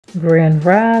Grand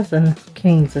Rising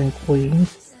Kings and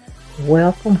Queens,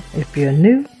 welcome if you're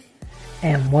new,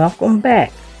 and welcome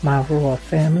back, my royal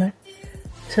family,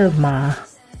 to my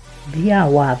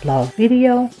DIY vlog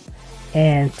video.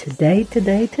 And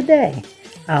today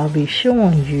I'll be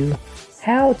showing you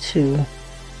how to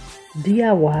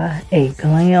DIY a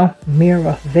Glam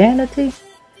mirror vanity.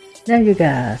 Now you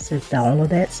guys, if all of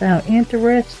that sound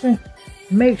interesting,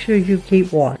 make sure you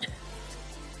keep watching.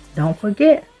 Don't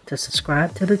forget to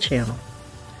subscribe to the channel.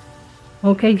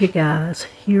 Okay, you guys,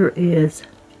 here is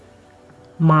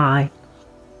my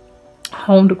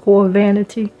home decor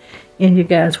vanity, and you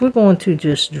guys, we're going to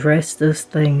just dress this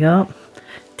thing up.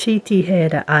 TT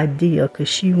had an idea because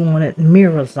she wanted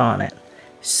mirrors on it,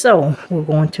 so we're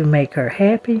going to make her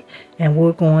happy, and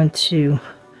we're going to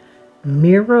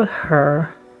mirror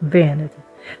her vanity.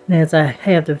 And as I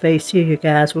have the vase here, you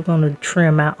guys, we're going to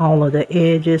trim out all of the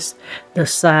edges, the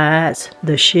sides,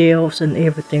 the shelves, and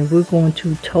everything. We're going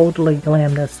to totally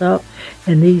glam this up.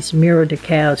 And these mirror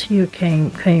decals here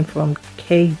came from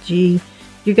KG.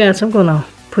 You guys, I'm going to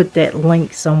put that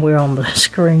link somewhere on the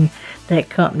screen,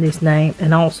 that company's name.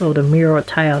 And also the mirror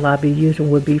tile I'll be using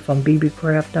will be from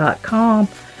bbcraft.com.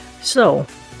 So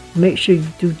make sure you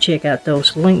do check out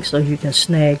those links so you can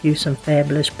snag you some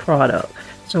fabulous product.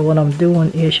 So what I'm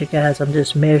doing is, you guys, I'm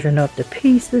just measuring up the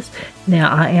pieces.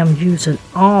 Now I am using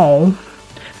all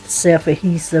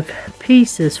self-adhesive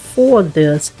pieces for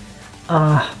this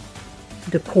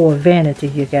decor vanity,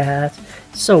 you guys.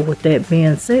 So with that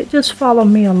being said, just follow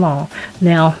me along.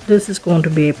 Now this is going to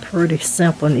be a pretty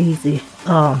simple and easy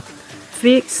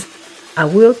fix. I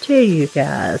will tell you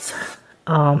guys,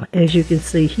 as you can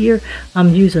see here,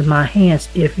 I'm using my hands.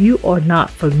 If you are not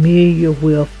familiar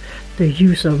with the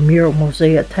use of mirror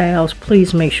mosaic tiles,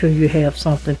 please make sure you have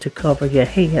something to cover your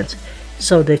hands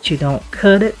so that you don't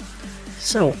cut it.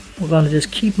 So we're going to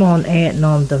just keep on adding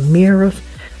on the mirrors.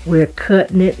 We're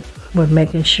cutting it. We're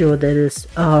making sure that it's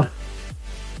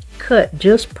cut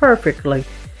just perfectly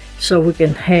so we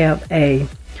can have a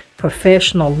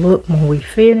professional look when we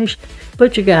finish.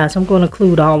 But you guys, I'm going to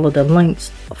include all of the links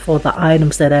for the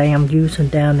items that I am using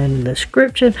down in the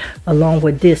description, along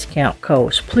with discount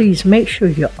codes. Please make sure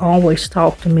you always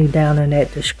talk to me down in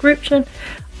that description.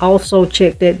 Also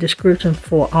check that description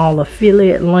for all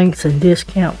affiliate links and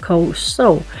discount codes,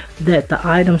 so that the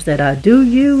items that I do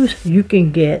use, you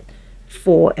can get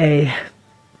for a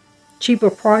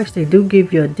cheaper price. They do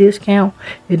give you a discount.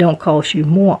 It don't cost you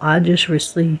more. I just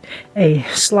receive a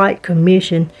slight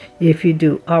commission if you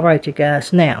do. All right, you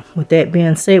guys, now with that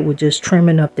being said, we're just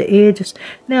trimming up the edges.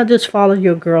 Now just follow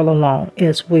your girl along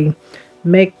as we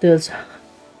make this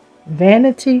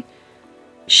vanity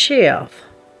shelf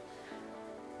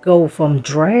go from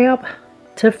drab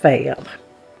to fab.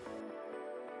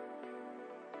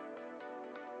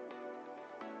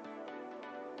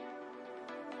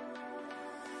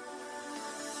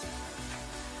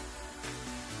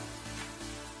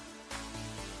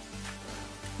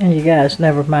 And you guys,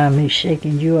 never mind me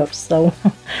shaking you up. So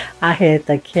I had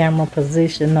the camera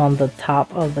positioned on the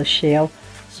top of the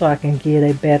shelf so I can get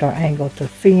a better angle to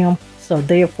film. So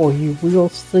therefore you will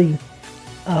see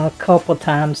a couple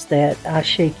times that I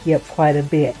shake you up quite a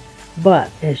bit. But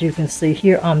as you can see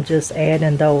here, I'm just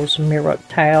adding those mirror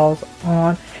tiles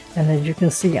on. And as you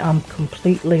can see, I'm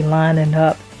completely lining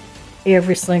up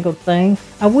every single thing.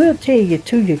 I will tell you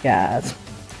too, you guys,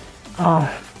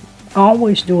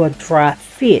 always do a dry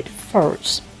fit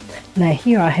first. Now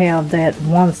here I have that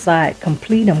one side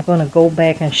complete. I'm going to go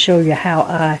back and show you how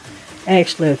I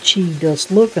actually achieved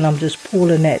this look, and I'm just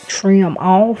pulling that trim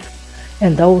off,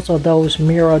 and those are those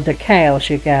mirror decals,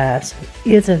 you guys.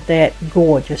 Isn't that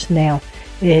gorgeous? Now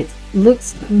it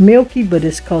looks milky, but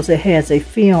it's because it has a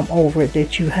film over it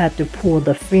that you have to pull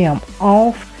the film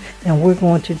off, and we're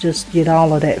going to just get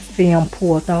all of that film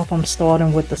pulled off. I'm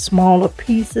starting with the smaller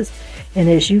pieces. And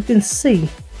as you can see,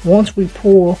 once we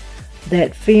pull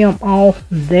that film off,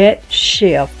 that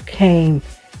shelf came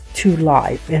to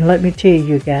life. And let me tell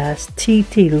you guys,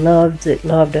 TT loves it,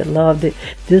 loved it.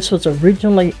 This was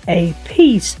originally a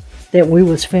piece that we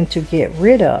was finna get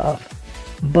rid of,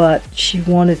 but she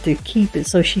wanted to keep it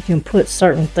so she can put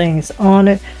certain things on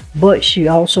it, but she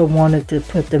also wanted to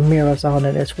put the mirrors on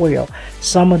it as well.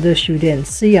 Some of this you didn't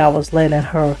see. I was letting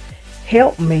her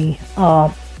help me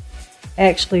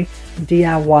actually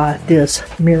DIY this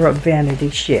mirror vanity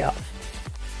shelf.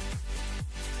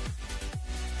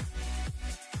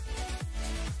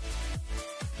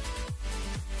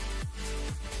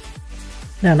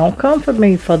 Now, don't come for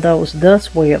me for those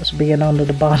dust webs being under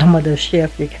the bottom of the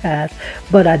shelf, you guys.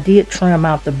 But I did trim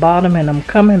out the bottom, and I'm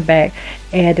coming back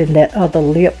adding that other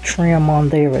lip trim on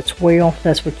there as well.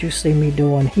 That's what you see me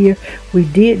doing here. We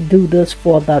did do this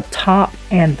for the top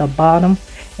and the bottom,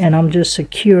 and I'm just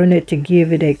securing it to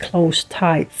give it a close,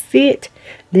 tight fit.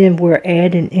 Then we're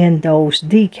adding in those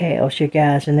decals, you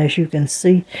guys. And as you can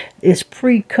see, it's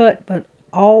pre-cut, but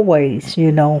always,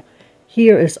 you know,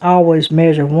 here is always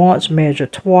measure once, measure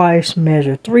twice,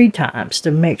 measure 3 times to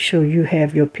make sure you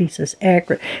have your pieces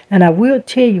accurate. And I will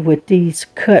tell you, with these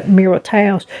cut mirror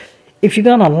tiles, if you're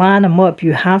going to line them up,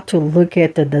 you have to look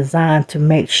at the design to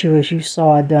make sure, as you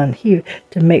saw it done here,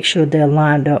 to make sure they're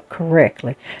lined up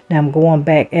correctly. Now I'm going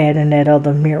back, adding that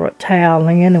other mirror tile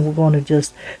in, and we're going to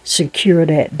just secure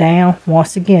that down.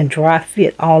 Once again, dry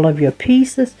fit all of your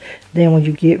pieces. Then when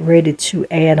you get ready to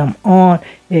add them on,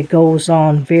 it goes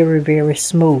on very, very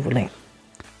smoothly.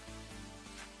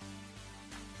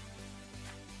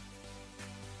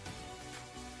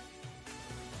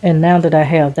 And now that I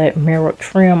have that mirror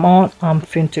trim on, I'm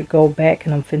finna go back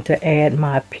and I'm finna add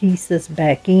my pieces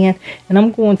back in. And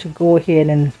I'm going to go ahead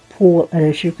and pull,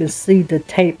 as you can see, the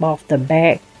tape off the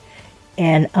back.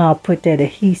 And I'll put that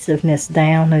adhesiveness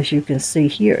down, as you can see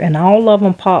here. And all of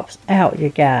them pops out, you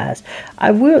guys. I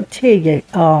will tell you,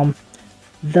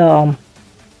 the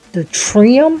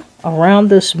trim around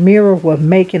this mirror will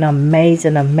make an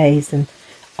amazing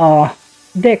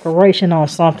decoration on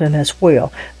something as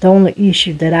well. The only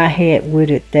issue that I had with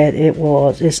it, that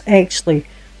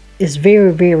it's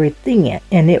very, very thin,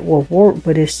 and it will work,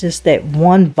 but it's just that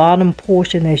one bottom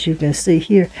portion, as you can see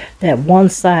here, that one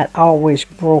side always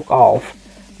broke off.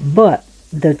 But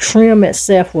the trim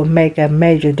itself will make a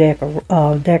major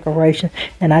decoration,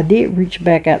 and I did reach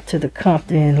back out to the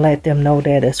company and let them know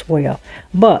that as well.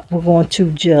 But we're going to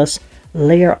just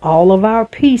layer all of our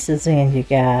pieces in, you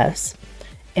guys.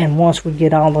 And once we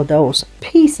get all of those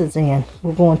pieces in,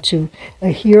 we're going to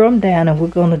adhere them down, and we're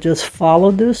going to just follow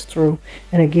this through.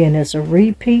 And again, it's a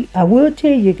repeat. I will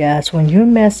tell you guys, when you're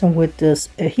messing with this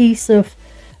adhesive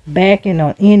backing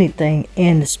on anything,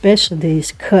 and especially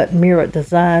these cut mirror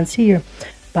designs here,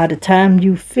 by the time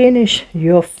you finish,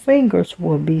 your fingers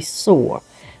will be sore.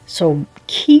 So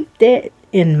keep that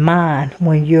in mind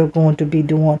when you're going to be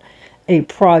doing a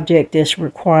project that's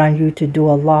requiring you to do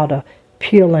a lot of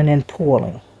peeling and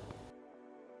pulling.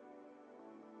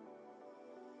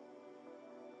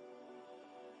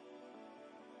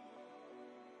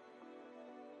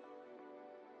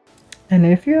 And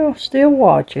if you're still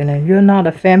watching and you're not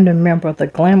a family member of the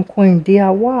Glam Queen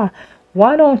DIY,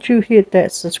 why don't you hit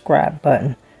that subscribe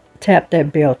button? Tap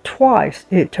that bell twice.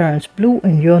 It turns blue,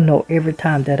 and you'll know every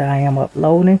time that I am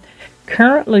uploading.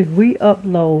 Currently, we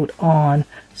upload on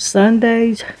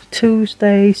Sundays,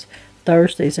 Tuesdays,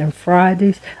 Thursdays, and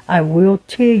Fridays. I will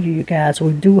tell you guys,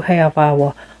 we do have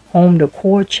our home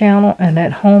decor channel, and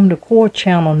that home decor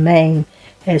channel name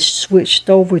has switched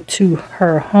over to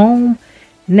Her Home.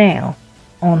 Now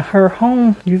on Her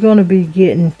Home, you're going to be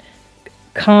getting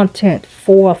content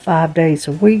 4 or 5 days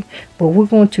a week, but we're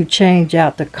going to change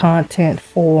out the content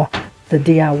for the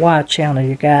DIY channel,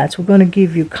 you guys. We're going to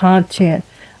give you content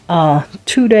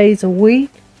 2 days a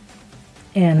week,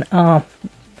 and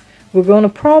we're going to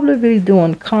probably be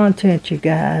doing content, you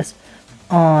guys,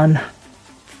 on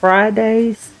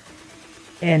Fridays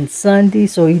and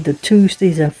Sundays, or either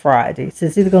Tuesdays and Fridays.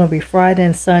 It's either going to be Friday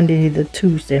and Sunday, either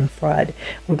Tuesday and Friday.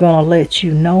 We're going to let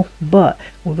you know, but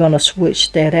we're going to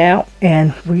switch that out,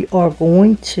 and we are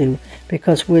going to,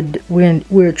 because we're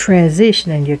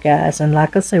transitioning, you guys. And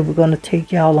like I said, we're going to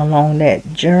take y'all along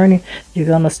that journey. You're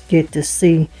going to get to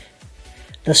see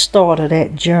the start of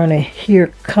that journey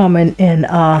here coming in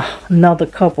another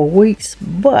couple weeks.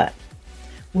 But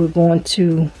we're going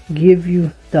to give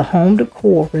you the home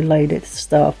decor related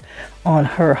stuff on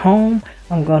Her Home.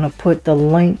 I'm going to put the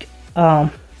link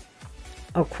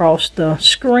across the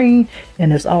screen,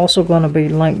 and it's also going to be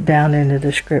linked down in the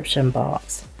description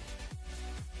box.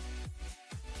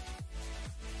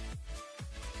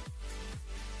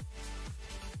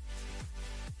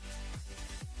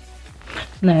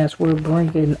 Now, as we're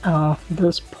bringing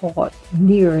this part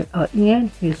near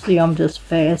in, you see I'm just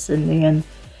fastening in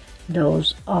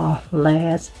those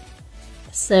last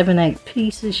 7-8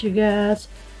 pieces, you guys,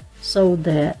 so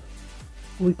that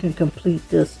we can complete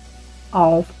this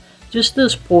off. Just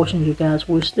this portion, you guys.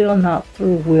 We're still not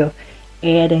through with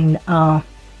adding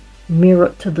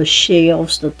mirror to the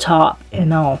shelves, the top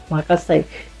and all. Like I say,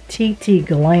 TT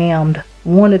glammed,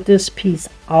 wanted this piece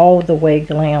all the way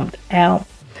glammed out,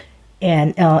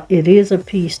 and it is a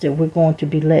piece that we're going to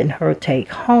be letting her take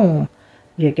home,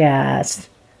 you guys.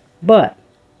 But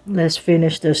let's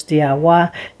finish this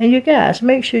DIY. And you guys,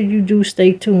 make sure you do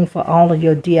stay tuned for all of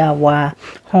your DIY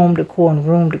home decor and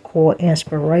room decor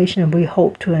inspiration. We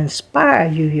hope to inspire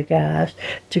you guys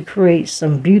to create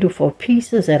some beautiful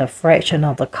pieces at a fraction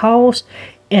of the cost.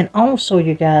 And also,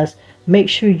 you guys, make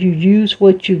sure you use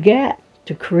what you got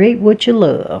to create what you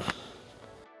love.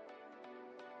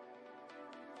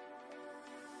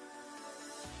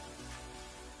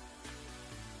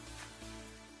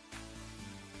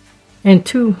 And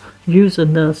two,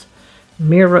 using this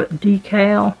mirror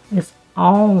decal is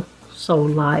also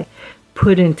like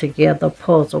putting together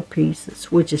puzzle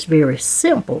pieces, which is very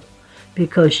simple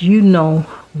because you know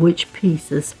which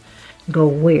pieces go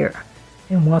where.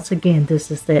 And once again, this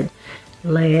is that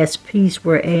last piece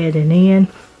we're adding in.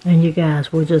 And you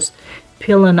guys, we're just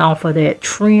peeling off of that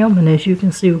trim. And as you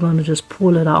can see, we're going to just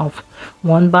pull it off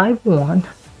one by one.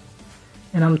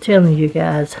 And I'm telling you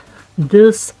guys,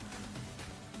 this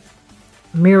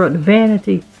mirrored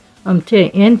vanity, I'm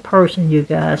telling you, in person, you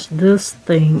guys, this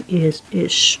thing is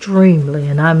extremely,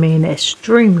 and I mean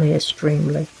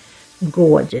extremely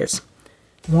gorgeous.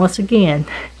 Once again,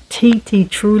 TT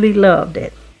truly loved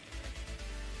it.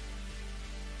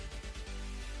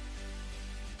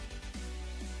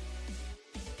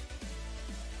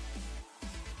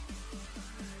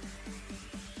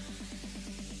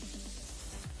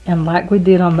 And like we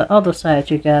did on the other side,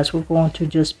 you guys, we're going to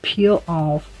just peel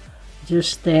off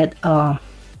just that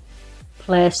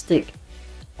plastic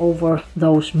over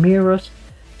those mirrors.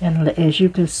 And as you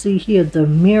can see here, the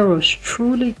mirrors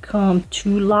truly come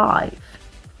to life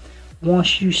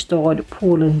once you start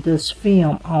pulling this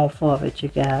film off of it, you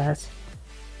guys.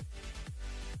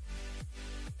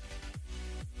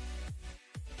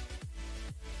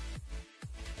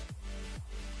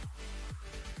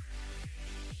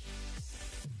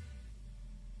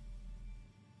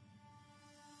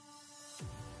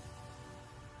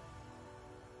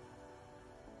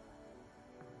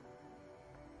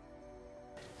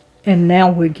 And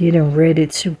now we're getting ready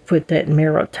to put that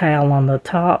mirror tile on the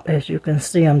top. As you can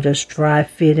see, I'm just dry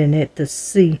fitting it to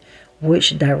see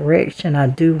which direction I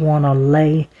do want to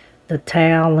lay the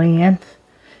tile in.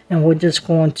 And we're just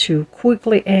going to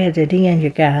quickly add it in, you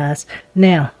guys.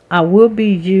 Now, I will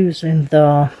be using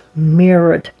the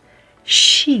mirrored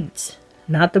sheets,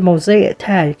 not the mosaic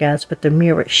tile, you guys, but the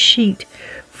mirrored sheet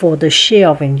for the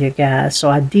shelving, you guys. So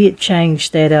I did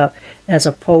change that up as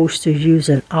opposed to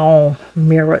using all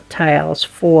mirrored tiles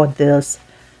for this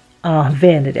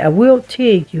vanity. I will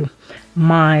tell you,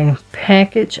 my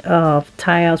package of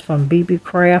tiles from BB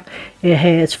Craft, it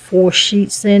has 4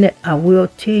 sheets in it. I will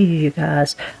tell you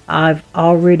guys, I've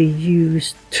already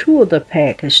used 2 of the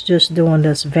package just doing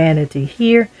this vanity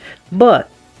here, but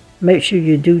make sure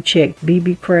you do check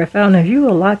BB Craft out. And if you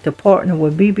would like to partner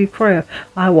with BB Craft,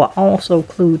 I will also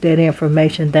include that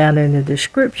information down in the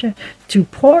description. To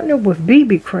partner with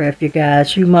BB Craft, you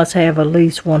guys, you must have at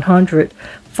least 100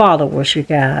 followers, you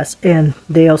guys. And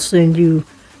they'll send you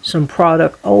some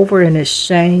product over in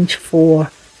exchange for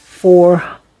 4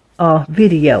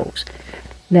 videos.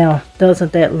 Now,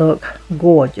 doesn't that look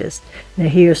gorgeous? Now,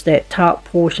 here's that top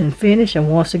portion finish. And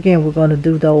once again, we're going to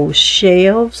do those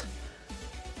shelves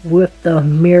with the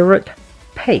mirrored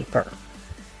paper.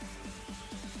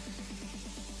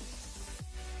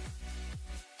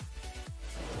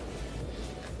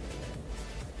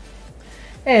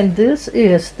 And this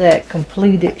is that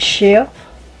completed shelf,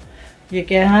 you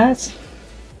guys.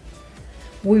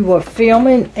 We were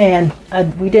filming and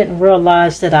we didn't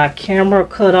realize that our camera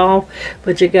cut off,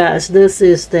 but you guys, this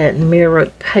is that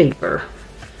mirrored paper.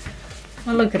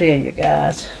 Well, look at it, you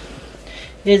guys.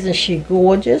 Isn't she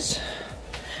gorgeous?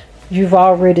 You've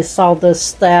already saw this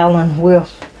styling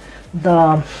with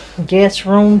the guest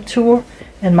room tour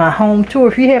and my home tour.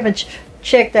 If you haven't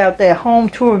checked out that home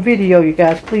tour video, you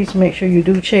guys, please make sure you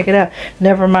do check it out.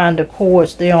 Never mind the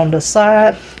cords there on the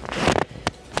side.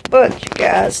 But you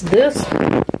guys, this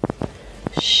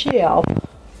shelf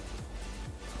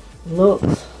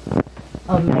looks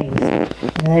amazing.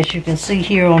 And as you can see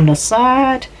here on the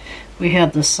side, we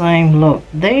have the same look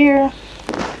there.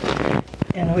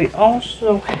 And we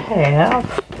also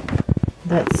have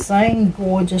that same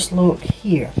gorgeous look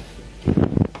here.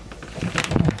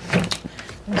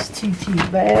 This TT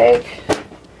bag.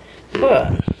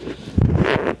 But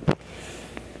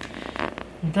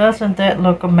doesn't that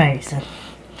look amazing?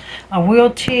 I will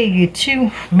tell you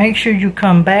too, make sure you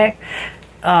come back.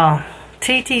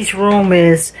 TT's room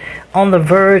is on the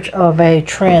verge of a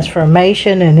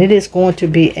transformation, and it is going to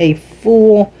be a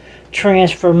full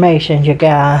transformation, you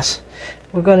guys.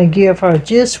 We're going to give her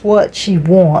just what she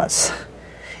wants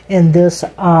in this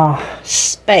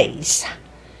space.